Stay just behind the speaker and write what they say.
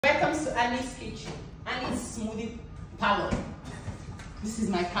comes to Annie's kitchen. Annie's smoothie parlor. This is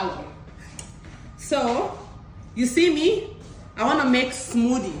my parlor. So, you see me? I want to make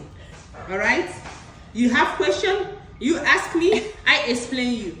smoothie. All right? You have question? You ask me, I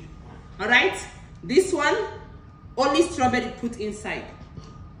explain you. All right? This one, only strawberry put inside.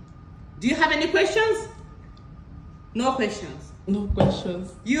 Do you have any questions? No questions. No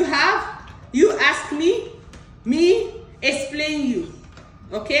questions. You ask me explain you.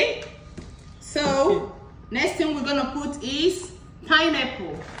 Okay? So, okay. Next thing we're gonna put is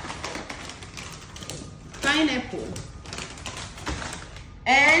pineapple. Pineapple.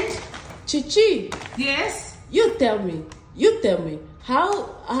 And Chichi. Yes. You tell me.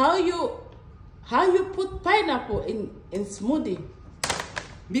 How you put pineapple in smoothie?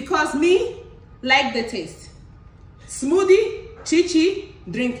 Because me like the taste. Smoothie, Chichi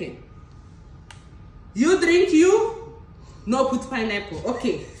drinking. You drink no put pineapple.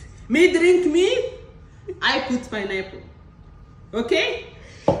 Okay. Me drink I put pineapple. Okay?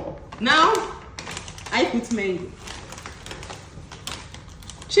 Now I put mango.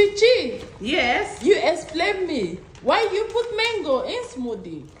 Chichi. Yes. You explain me. Why you put mango in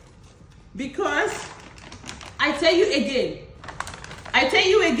smoothie? Because I tell you again.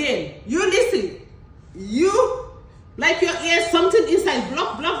 You listen. You like your ears something inside.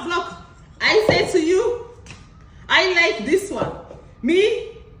 Block. I say to you, I like this one.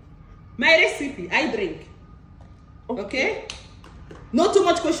 Me, my recipe, I drink. Okay? Not too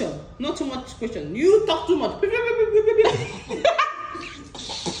much question. You talk too much.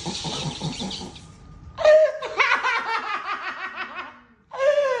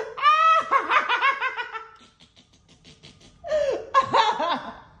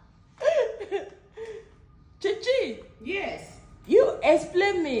 Chichi. Yes. You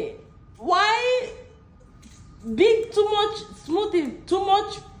explain me. Why big too much smoothie, too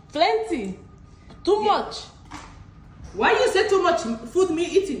much plenty, too much? Why you say too much food me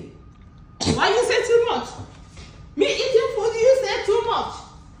eating? Why you say too much? Me eating food, you say too much.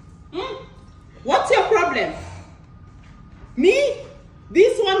 What's your problem? Me,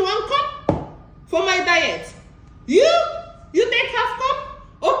 this one cup for my diet. You take half cup?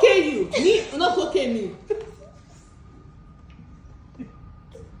 Okay you. Me, not okay me.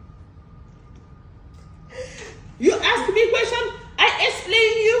 You ask me question, I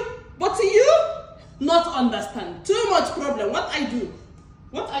explain you, but you not understand. Too much problem. What I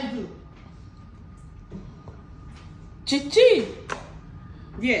do? Chichi.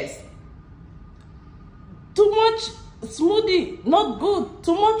 Yes. Too much smoothie, not good.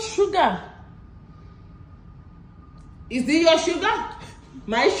 Too much sugar. Is it your sugar?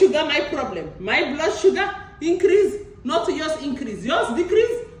 My sugar, my problem. My blood sugar increase, not yours increase. Yours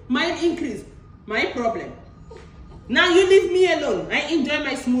decrease, mine increase. My problem. Now you leave me alone. I enjoy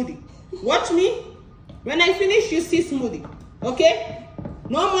my smoothie. Watch me. When I finish, you see smoothie. Okay?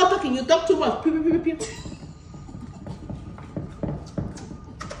 No more talking. You talk too much.